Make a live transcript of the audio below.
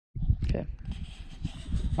Okay.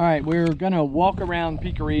 All right, we're gonna walk around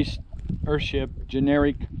Picaris Earthship,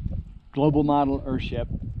 generic global model Earthship,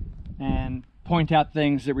 and point out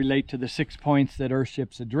things that relate to the 6 points that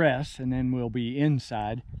Earthships address, and then we'll be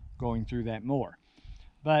inside going through that more.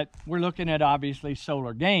 But we're looking at obviously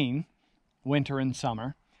solar gain, winter and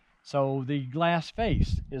summer. So the glass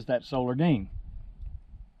face is that solar gain.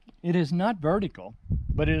 It is not vertical,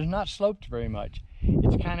 but it is not sloped very much.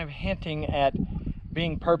 It's kind of hinting at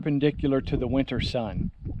being perpendicular to the winter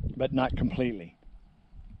sun, but not completely.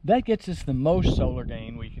 That gets us the most solar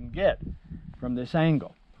gain we can get from this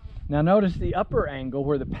angle. Now notice the upper angle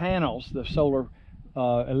where the panels, the solar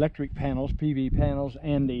electric panels, PV panels,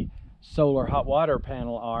 and the solar hot water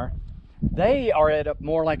panel are, they are at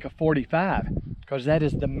more like a 45, because that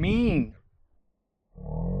is the mean.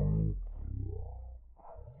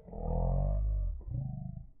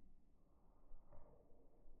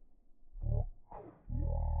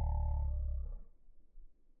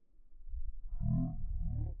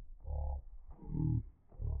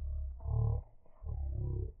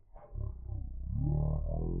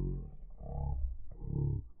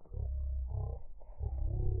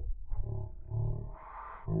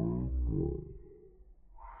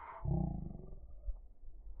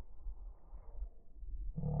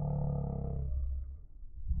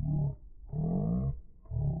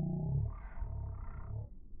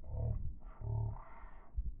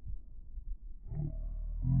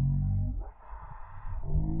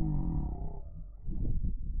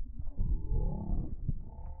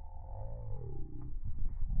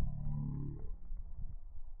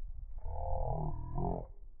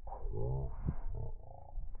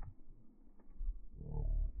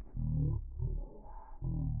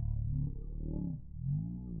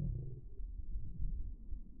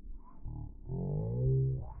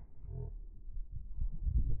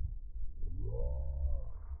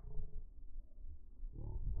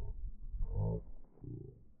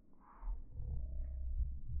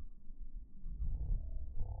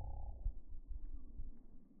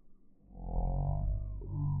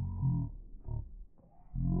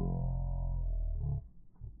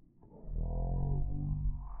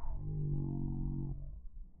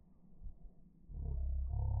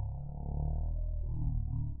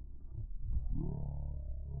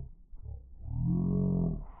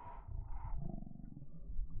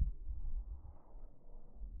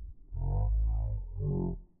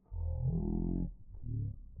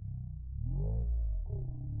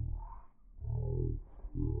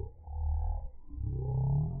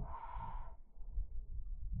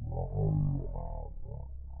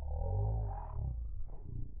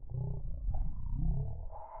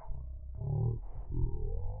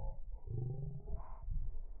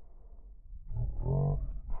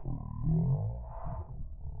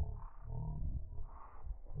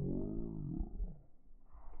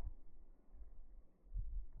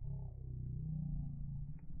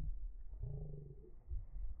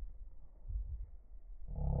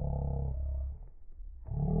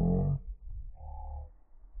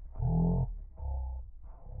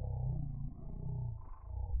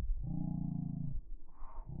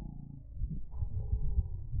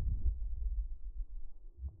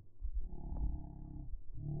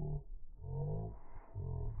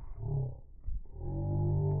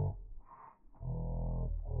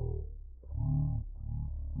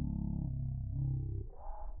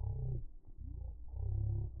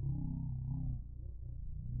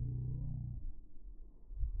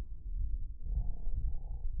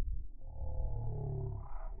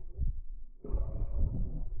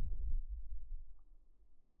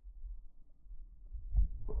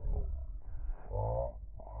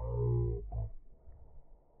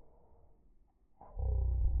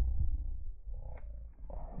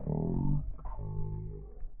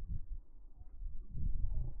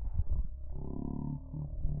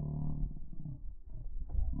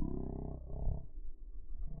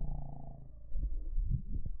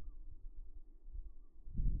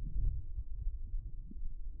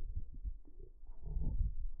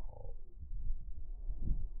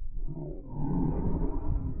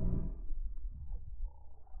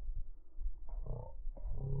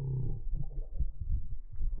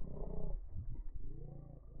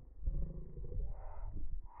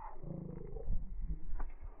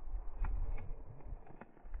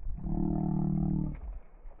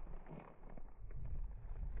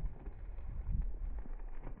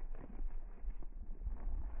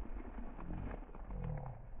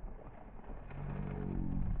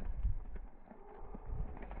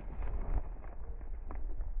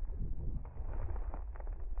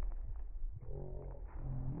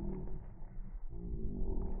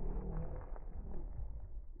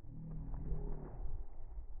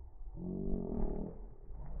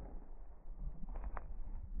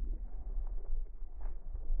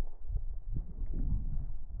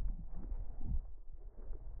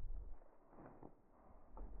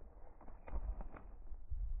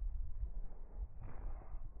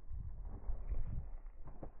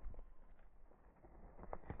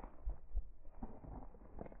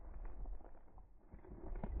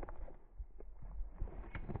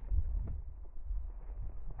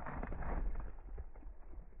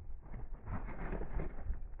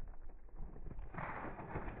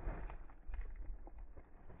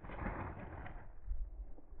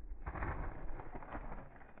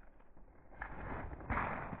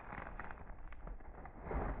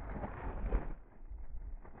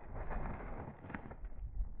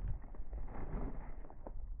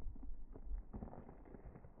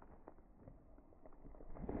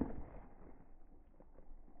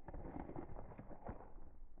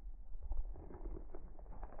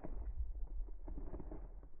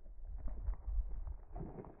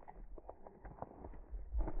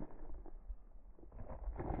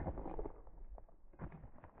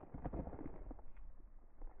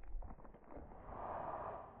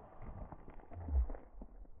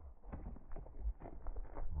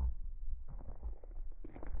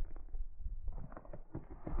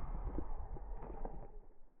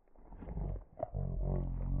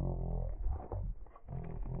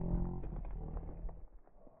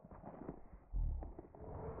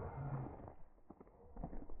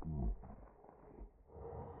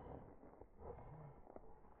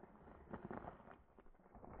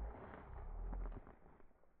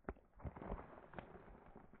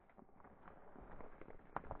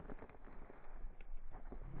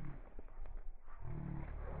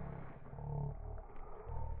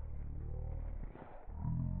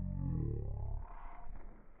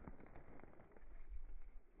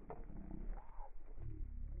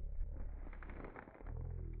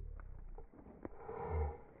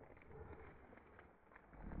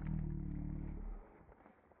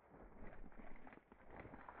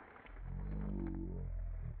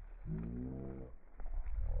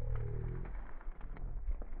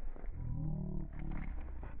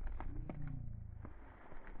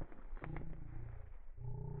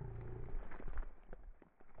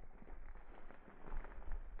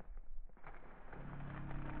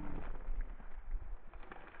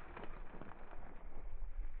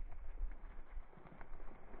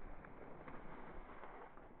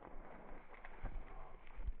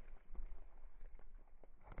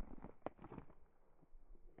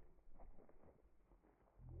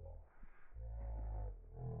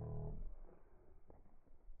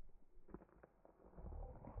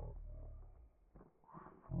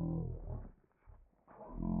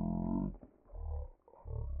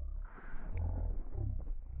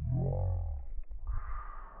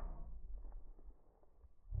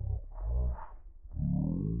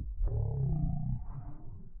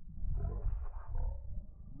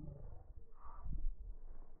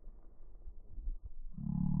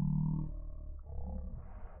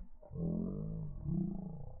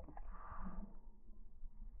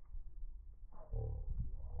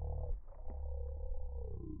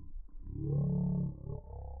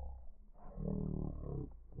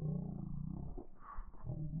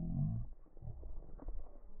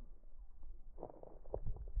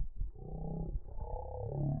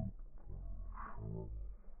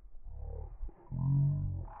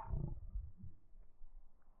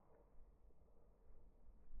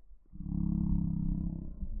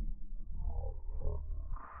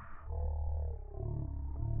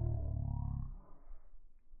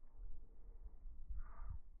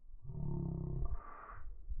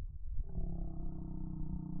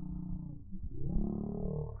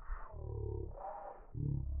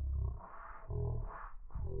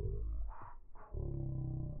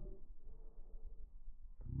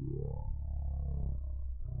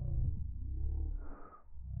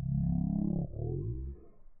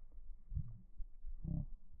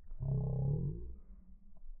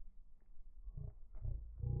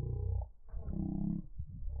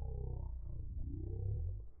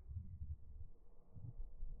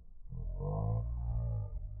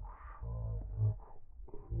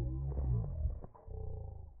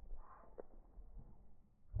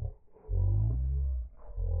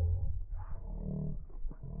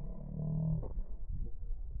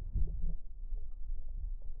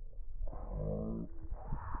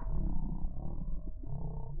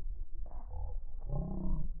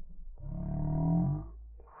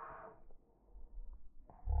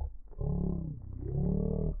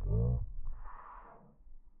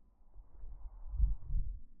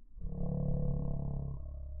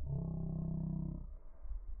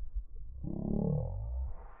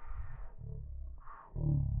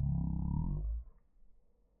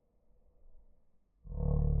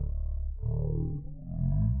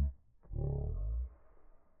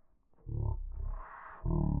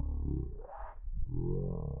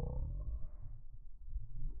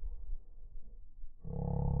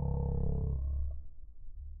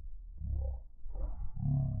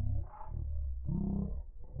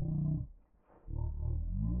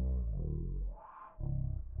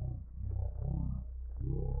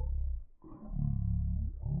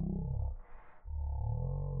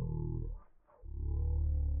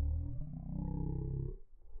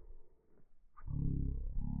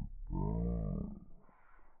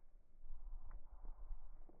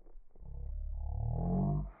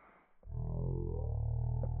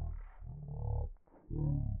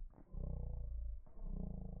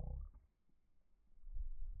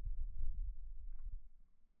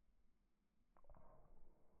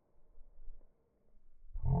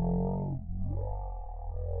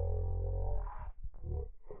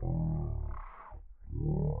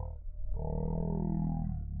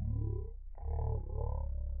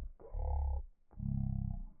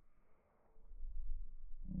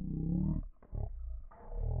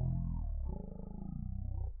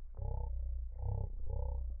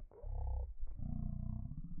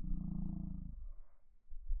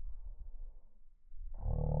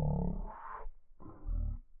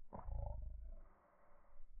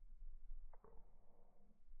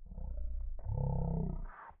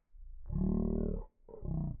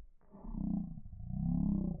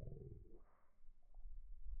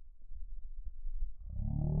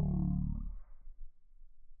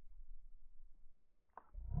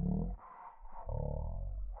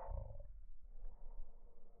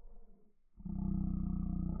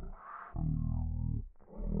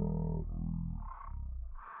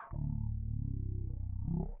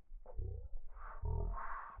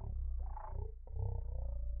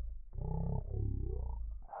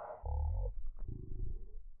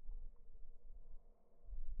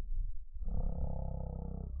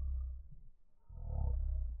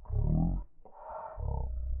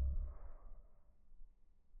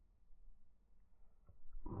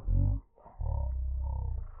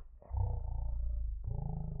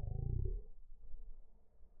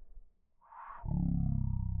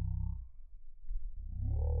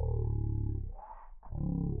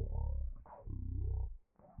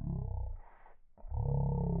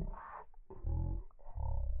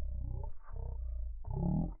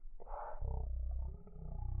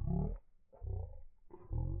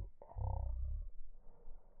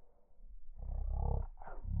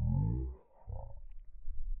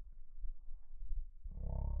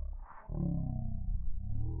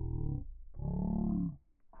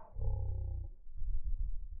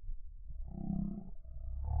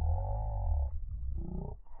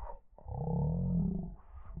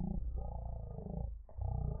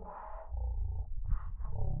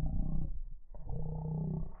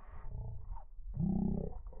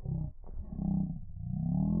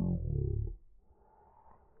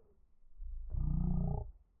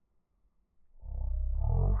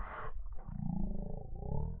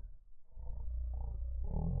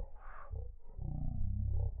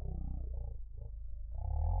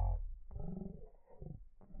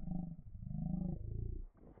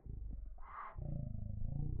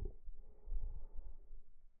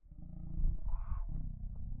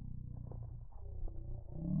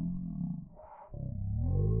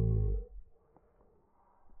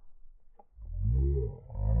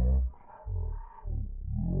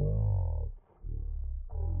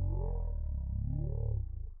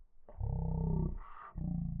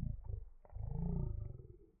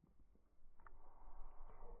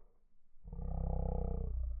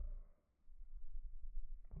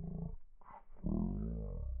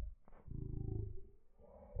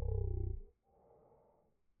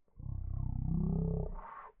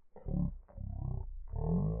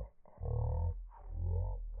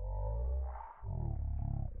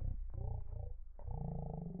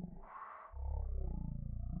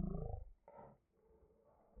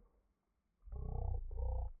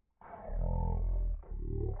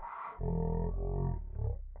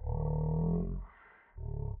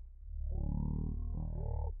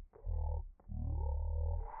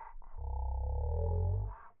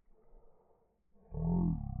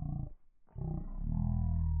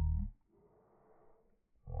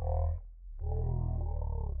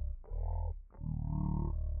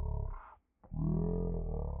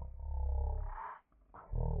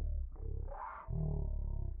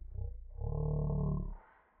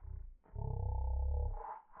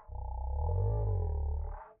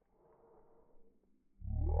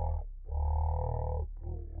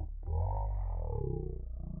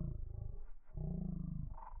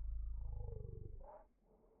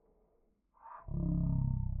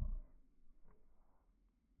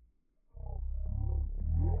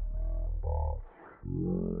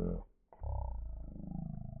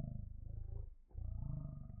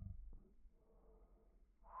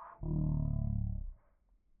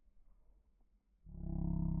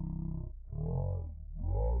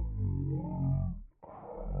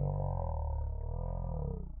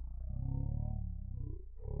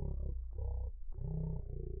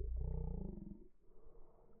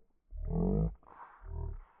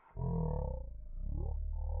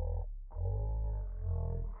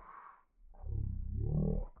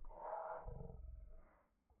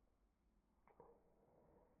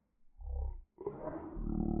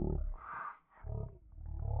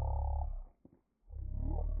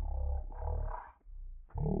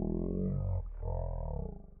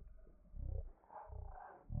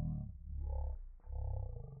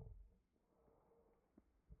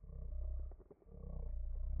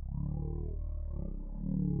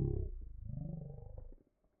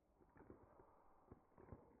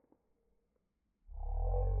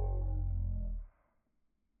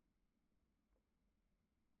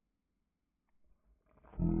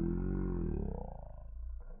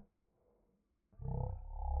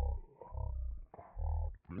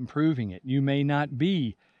 improving it. You may not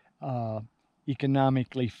be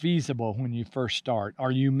economically feasible when you first start,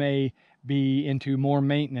 or you may be into more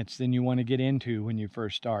maintenance than you want to get into when you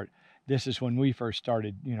first start. This is when we first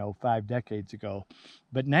started, 5 decades ago.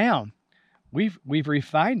 But now we've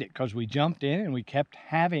refined it because we jumped in and we kept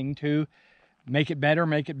having to make it better,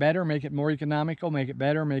 make it better, make it more economical, make it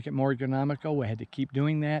better, make it more economical. We had to keep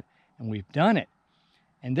doing that, and we've done it.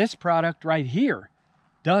 And this product right here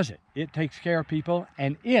does it. It takes care of people,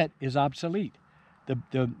 and it is obsolete.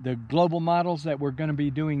 The global models that we're going to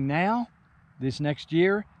be doing now, this next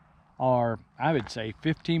year, are, I would say,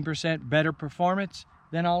 15% better performance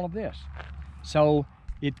than all of this. So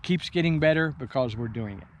it keeps getting better because we're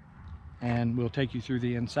doing it. And we'll take you through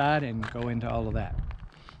the inside and go into all of that.